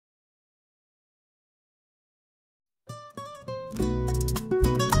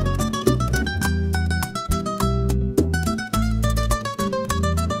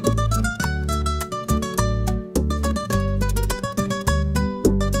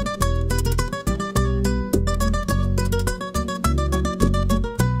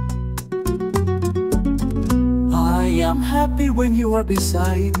when you are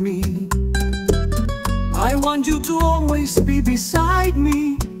beside me. I want you to always be beside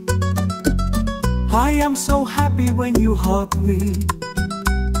me. I am so happy when you hug me.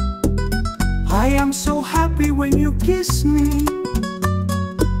 I am so happy when you kiss me.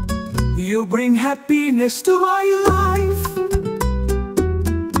 You bring happiness to my life.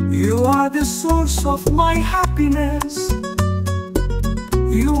 You are the source of my happiness.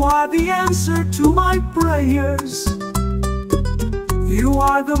 You are the answer to my prayers. You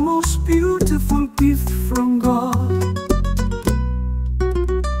are the most beautiful gift from God.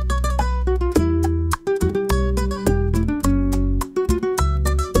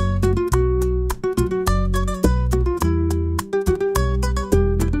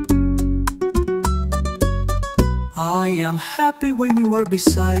 I am happy when you are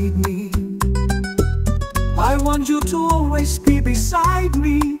beside me. I want you to always be beside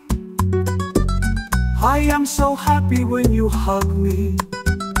me. I am so happy when you hug me.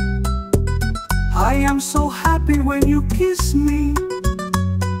 I am so happy when you kiss me.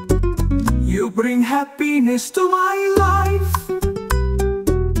 You bring happiness to my life.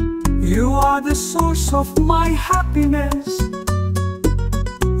 You are the source of my happiness.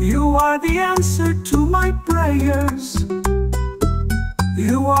 You are the answer to my prayers.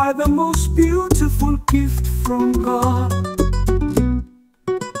 You are the most beautiful gift from God.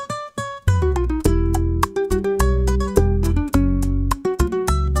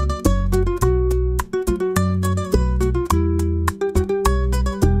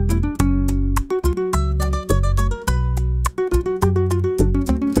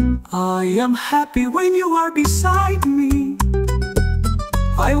 I am happy when you are beside me.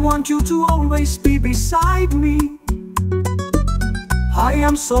 I want you to always be beside me. I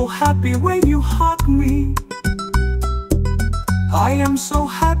am so happy when you hug me. I am so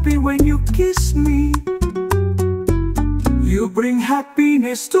happy when you kiss me. You bring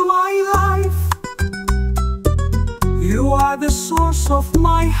happiness to my life. You are the source of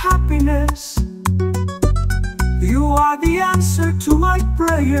my happiness. You are the answer to my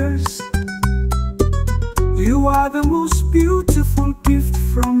prayers. You are the most beautiful gift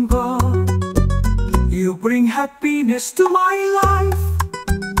from God. You bring happiness to my life.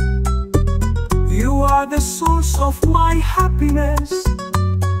 You are the source of my happiness.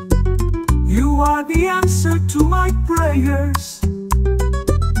 You are the answer to my prayers.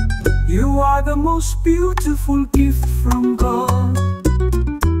 You are the most beautiful gift from God.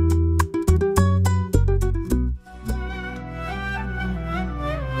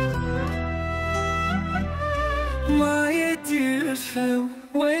 My tears fell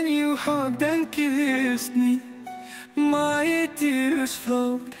when you hugged and kissed me. My tears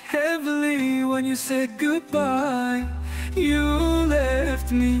flowed heavily when you said goodbye. You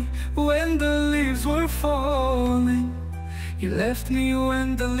left me when the leaves were falling. You left me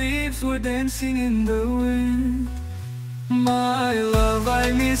when the leaves were dancing in the wind. My love,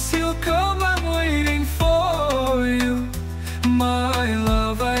 I miss you, come, I'm waiting for you. My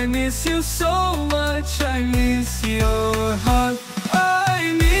love, I miss you so much, I miss your heart.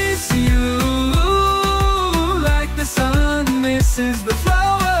 I miss you like the sun misses the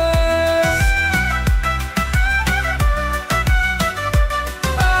flowers.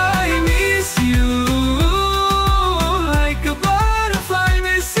 I miss you like a butterfly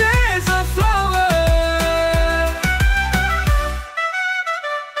misses a flower.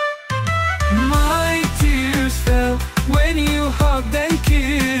 My tears fell when you hugged and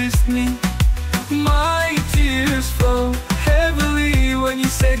kissed me. My tears flow heavily when you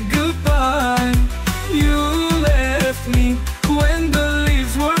said goodbye. You left me when the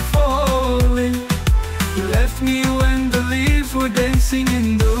leaves were falling. You left me when the leaves were dancing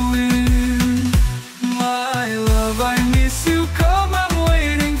in the wind. My love, I miss you, come, I'm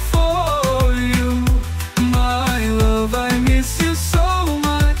waiting for you. My love, I miss you so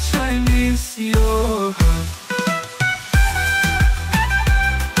much, I miss your heart.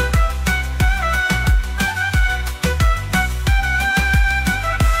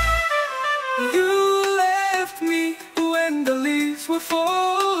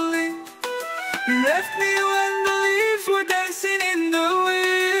 Falling. You left me when the leaves were dancing in the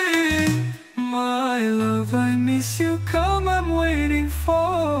wind. My love, I miss you, come, I'm waiting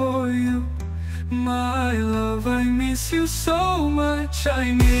for you. My love, I miss you so much,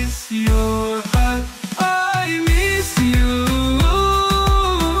 I miss your heart. I miss you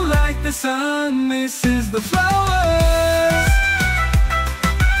like the sun misses the flowers.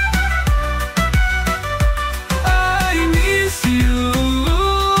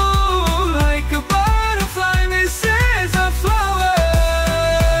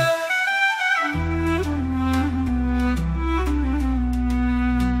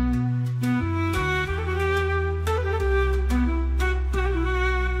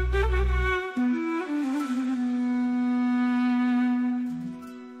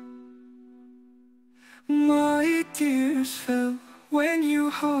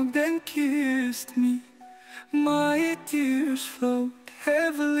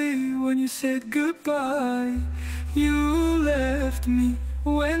 said goodbye. You left me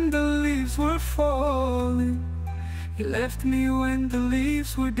when the leaves were falling. You left me when the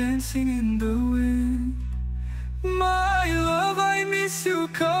leaves were dancing in the wind. My love, I miss you,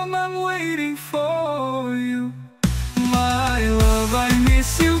 come, I'm waiting for you. My love, I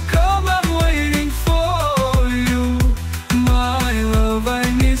miss you, come, I'm waiting for you. My love, I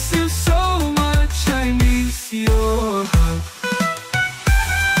miss you so much, I miss your hug.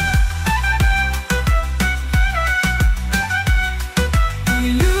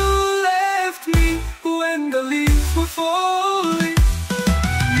 You left me when the leaves were falling.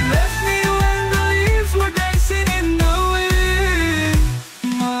 You left me when the leaves were dancing in the wind.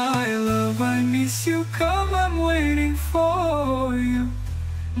 My love, I miss you, come, I'm waiting for you.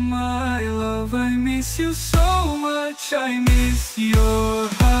 My love, I miss you so much, I miss your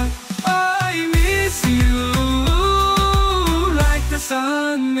heart. I miss you like the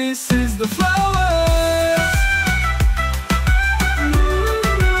sun misses the flowers.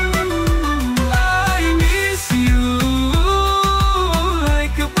 I miss you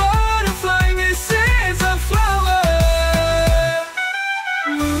like a butterfly misses a flower.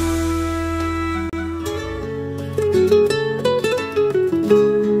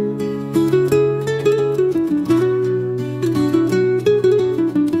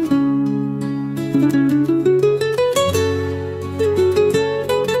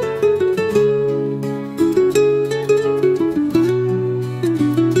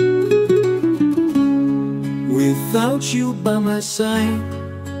 Without you by my side,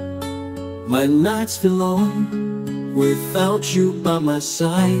 my nights feel long. Without you by my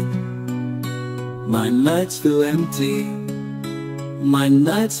side, my nights feel empty. My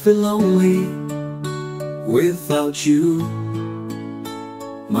nights feel lonely. Without you,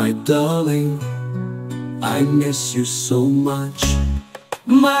 my darling, I miss you so much.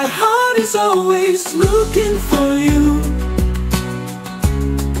 My heart is always looking for you.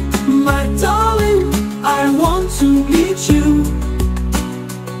 My darling, I want to meet you.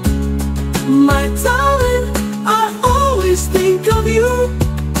 My darling, I always think of you.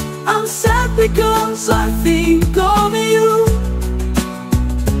 I'm sad because I think of you.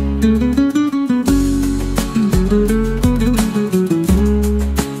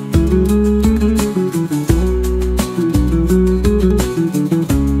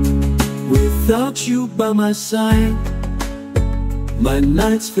 Without you by my side, my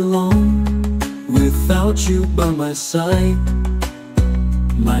nights feel long. Without you by my side,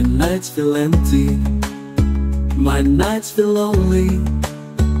 my nights feel empty. My nights feel lonely.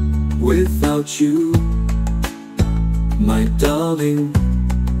 Without you, my darling,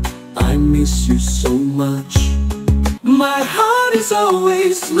 I miss you so much. My heart is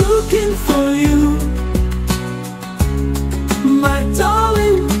always looking for you. My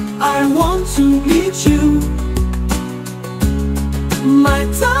darling, I want to meet you. My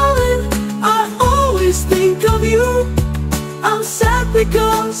darling, I always think of you. I'm sad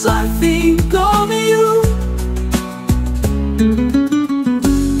because I think of you.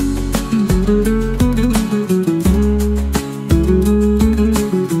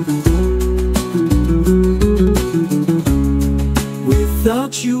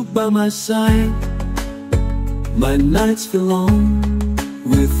 Without you by my side, my nights feel long.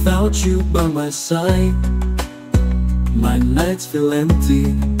 Without you by my side, my nights feel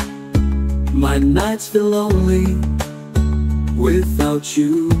empty. My nights feel lonely. Without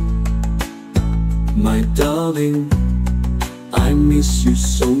you, my darling, I miss you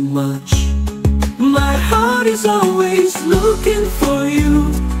so much. My heart is always looking for you.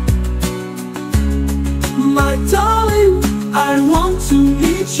 My darling, I want to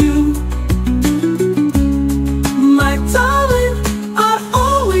meet you. My darling, I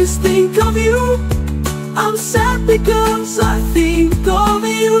always think of you. I'm sad because I think of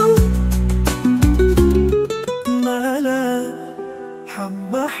you. My love,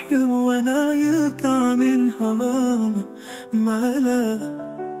 حب أحلم وأنا يطلع من هواك. My love,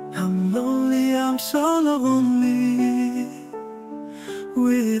 I'm lonely, I'm so lonely.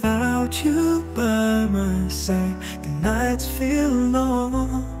 Without you by my side, the nights feel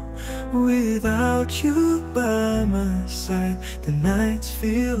long. Without you by my side, the nights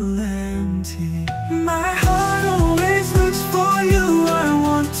feel empty. My heart always looks for you, I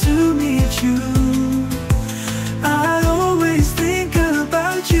want to meet you. I always think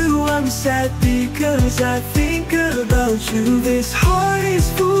about you, I'm sad because I think about you. This heart is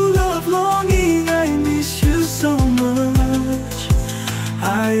full of longing, I miss you so much.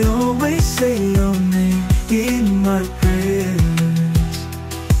 I always say your name in my prayers.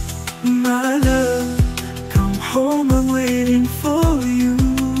 My love, come home, I'm waiting for you.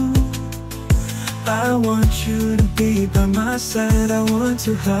 be by my side. I want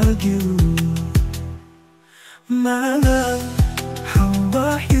to hug you. My love, how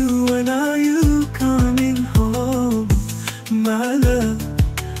are you? When are you coming home? My love,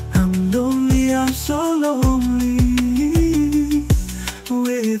 I'm lonely, I'm so lonely.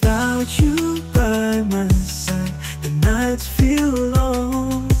 Without you by my side, the nights feel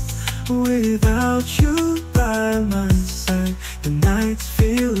long. Without you by my side, the nights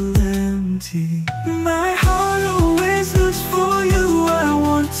feel empty. My heart always looks for you. I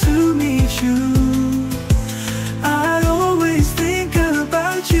want to meet you. I always think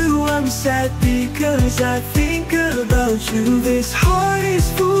about you. I'm sad because I think about you. This heart is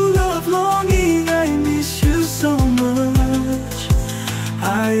full of longing. I miss you so much.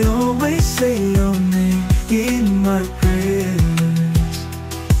 I always say your name in my prayers.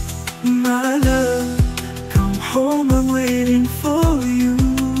 My love, come home, I'm waiting for you.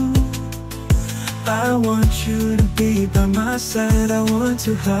 I want you to be by my side. I want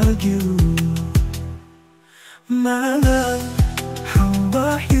to hug you. My love, how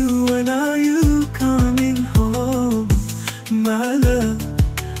are you? When are you coming home? My love,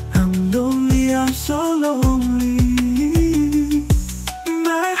 I'm lonely, I'm so lonely.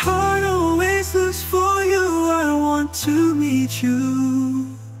 My heart always looks for you. I want to meet you.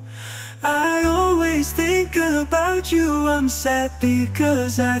 I always think about you. I'm sad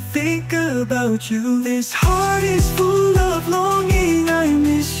because I think about you. This heart is full of longing. I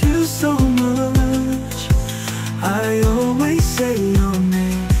miss you so much. I always say your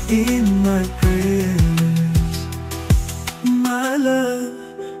name in my prayers. My love,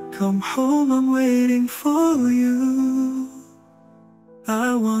 come home, I'm waiting for you.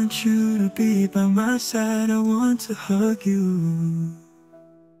 I want you to be by my side. I want to hug you.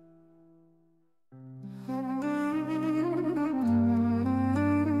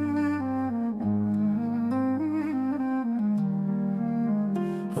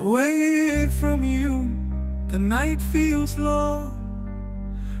 Away from you, the night feels long.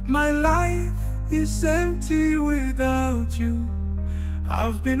 My life is empty without you.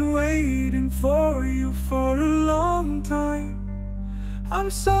 I've been waiting for you for a long time. I'm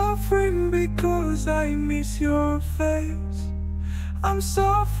suffering because I miss your face. I'm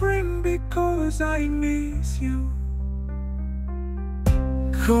suffering because I miss you.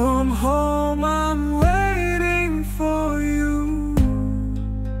 Come home, I'm waiting for you.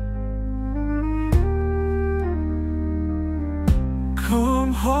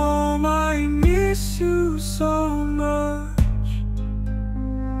 Come home, I miss you so much.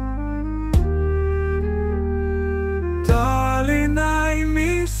 Darling, I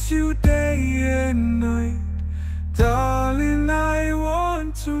miss you day and night. Darling, I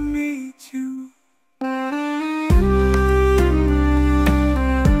want to meet you.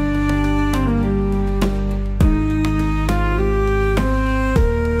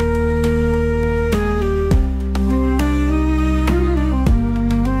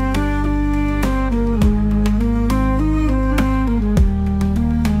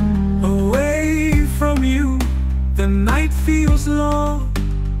 Away from you, the night feels long.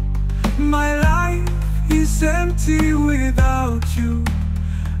 My life is empty without you.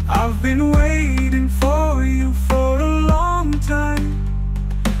 I've been waiting for you for a long time.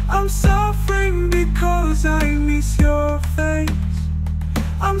 I'm suffering because I miss your face.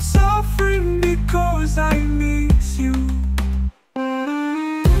 I'm suffering because I miss you.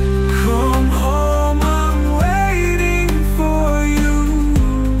 Come home, I'm waiting for you.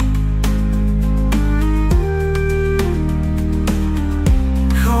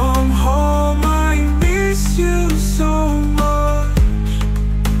 Come home, I miss you so much.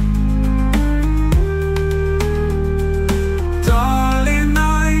 Darling,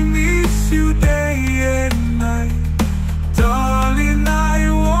 I miss you day and night. Darling, I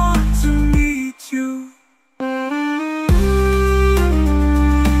want to meet you.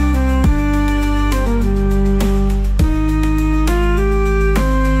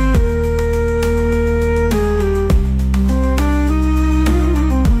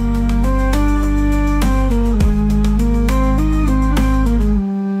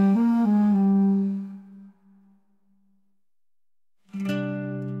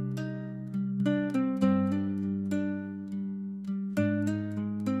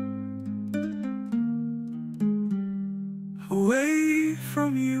 Away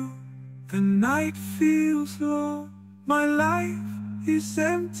from you, the night feels long. My life is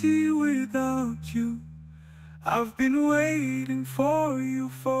empty without you. I've been waiting for you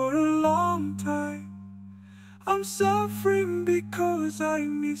for a long time. I'm suffering because I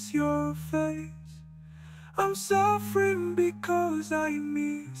miss your face. I'm suffering because I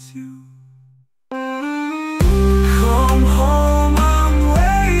miss you.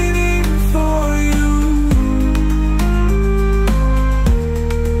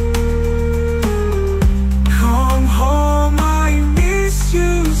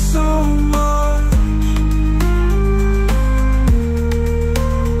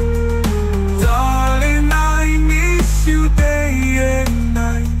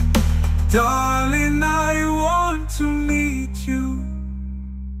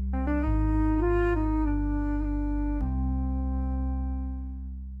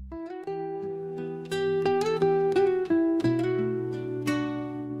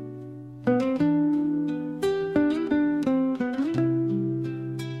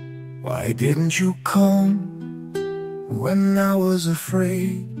 Why didn't you come when I was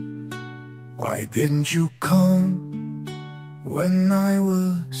afraid? Why didn't you come when I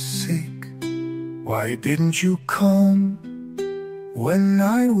was sick? Why didn't you come when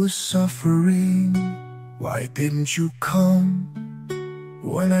I was suffering? Why didn't you come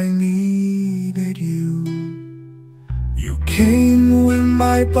when I needed you? You came when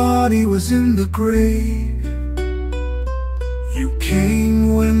my body was in the grave. You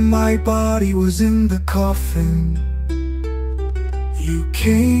came when my body was in the coffin. You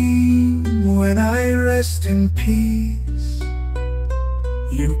came when I rest in peace.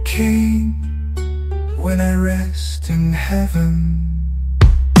 You came when I rest in heaven.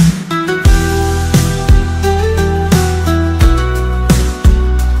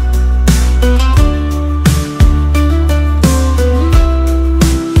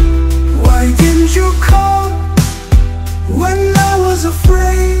 Why didn't you come when I was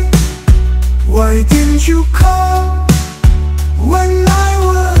afraid? Why didn't you come when I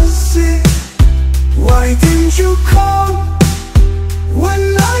was sick? Why didn't you come when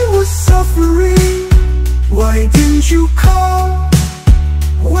I was suffering? Why didn't you come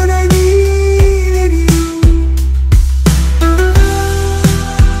when I needed you?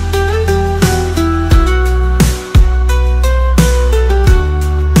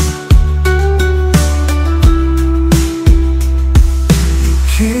 You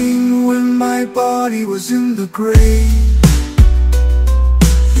came when my body was in the grave.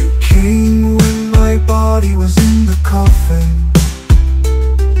 You came when my body was in the coffin.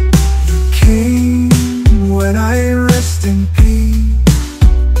 You came when I rest in peace.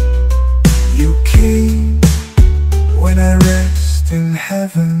 You came when I rest in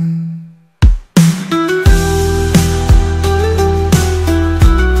heaven.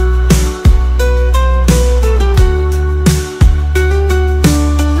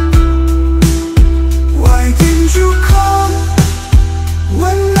 Why didn't you come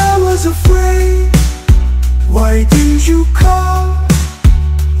when I was afraid? Why didn't you come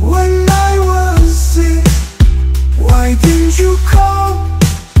when I was sick? Why didn't you come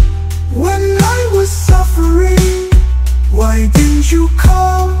when I was suffering? Why didn't you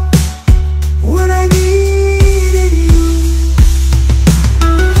come when I needed you?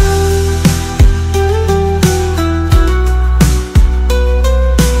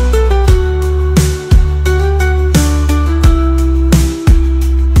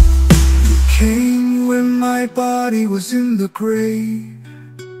 You came when my body was in the grave.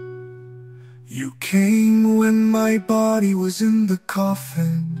 You came when my body was in the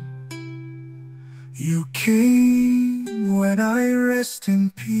coffin. You came when I rest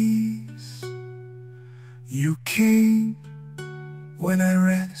in peace. You came when I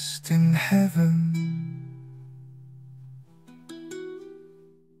rest in heaven.